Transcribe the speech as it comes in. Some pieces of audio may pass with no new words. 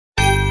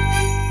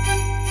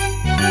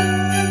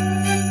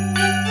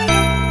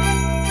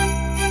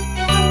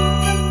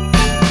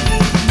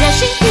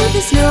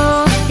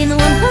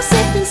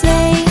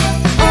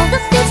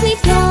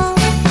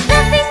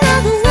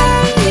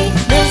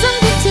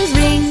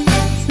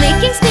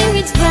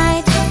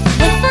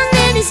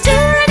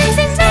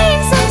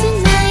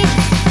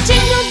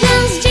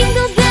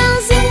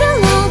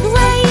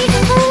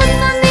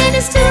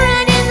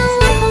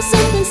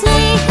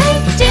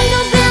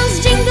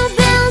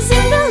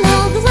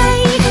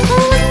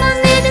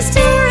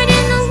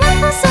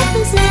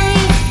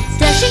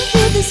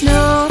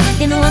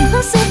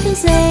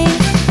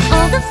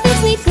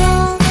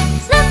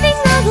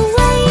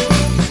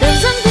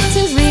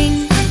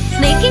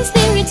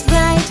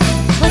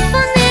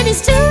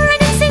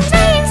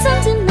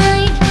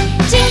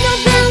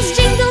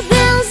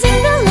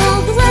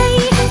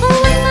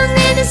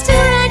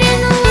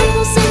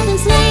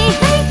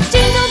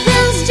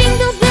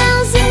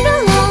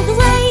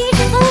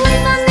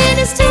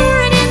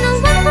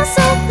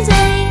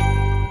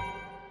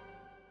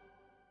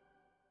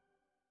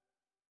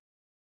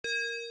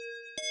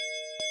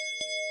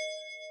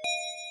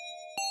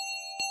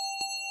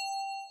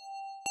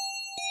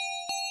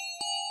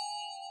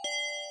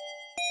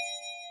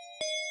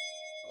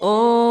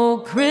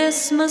Oh,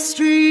 Christmas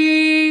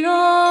tree,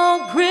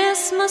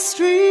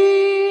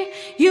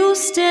 you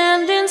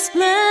stand in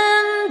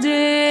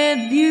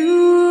splendid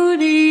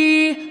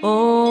beauty.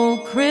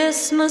 Oh,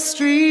 Christmas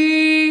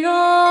tree,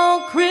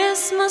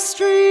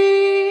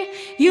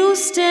 you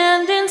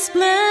stand in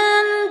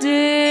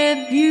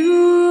splendid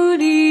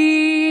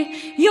beauty.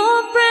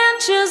 Your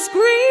branches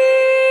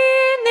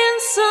green in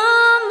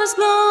summer's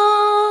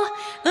glow,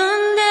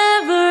 and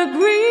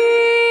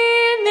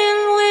evergreen in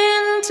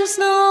winter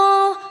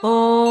snow.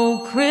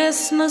 Oh,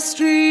 Christmas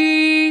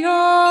tree,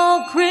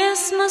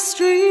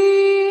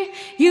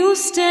 you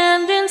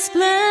stand in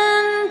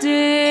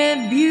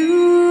splendid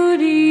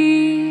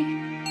beauty.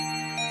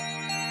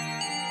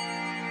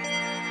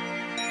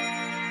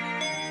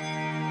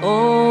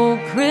 Oh,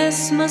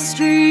 Christmas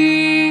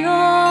tree,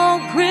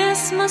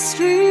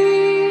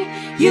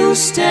 you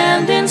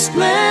stand in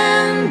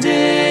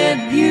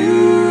splendid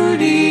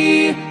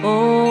beauty.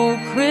 Oh,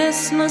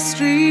 Christmas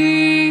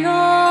tree,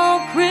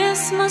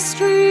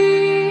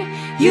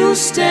 you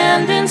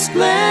stand in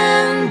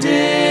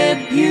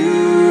splendid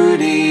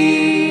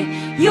beauty.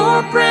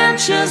 Your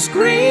branches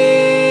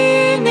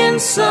green in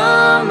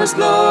summer's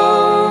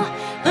glow,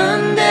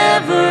 and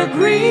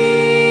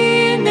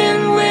evergreen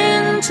in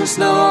winter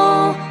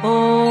snow.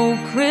 Oh,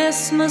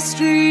 Christmas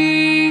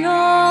tree,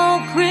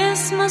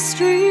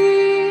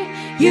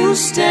 you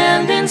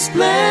stand in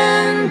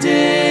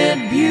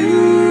splendid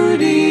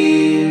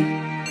beauty.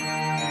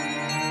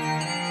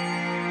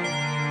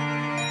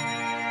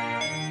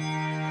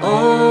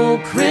 Oh,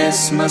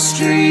 Christmas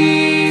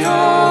tree,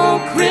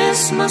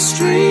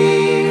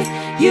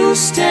 you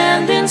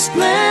stand in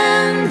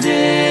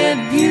splendid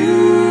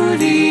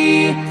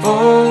beauty.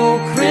 Oh,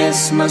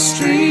 Christmas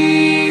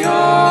tree,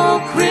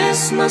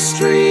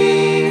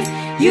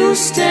 you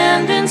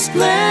stand in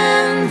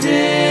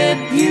splendid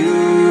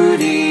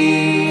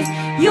beauty.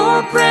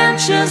 Your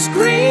branches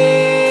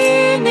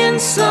green in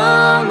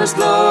summer's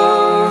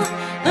glow,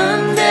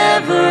 and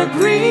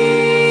evergreen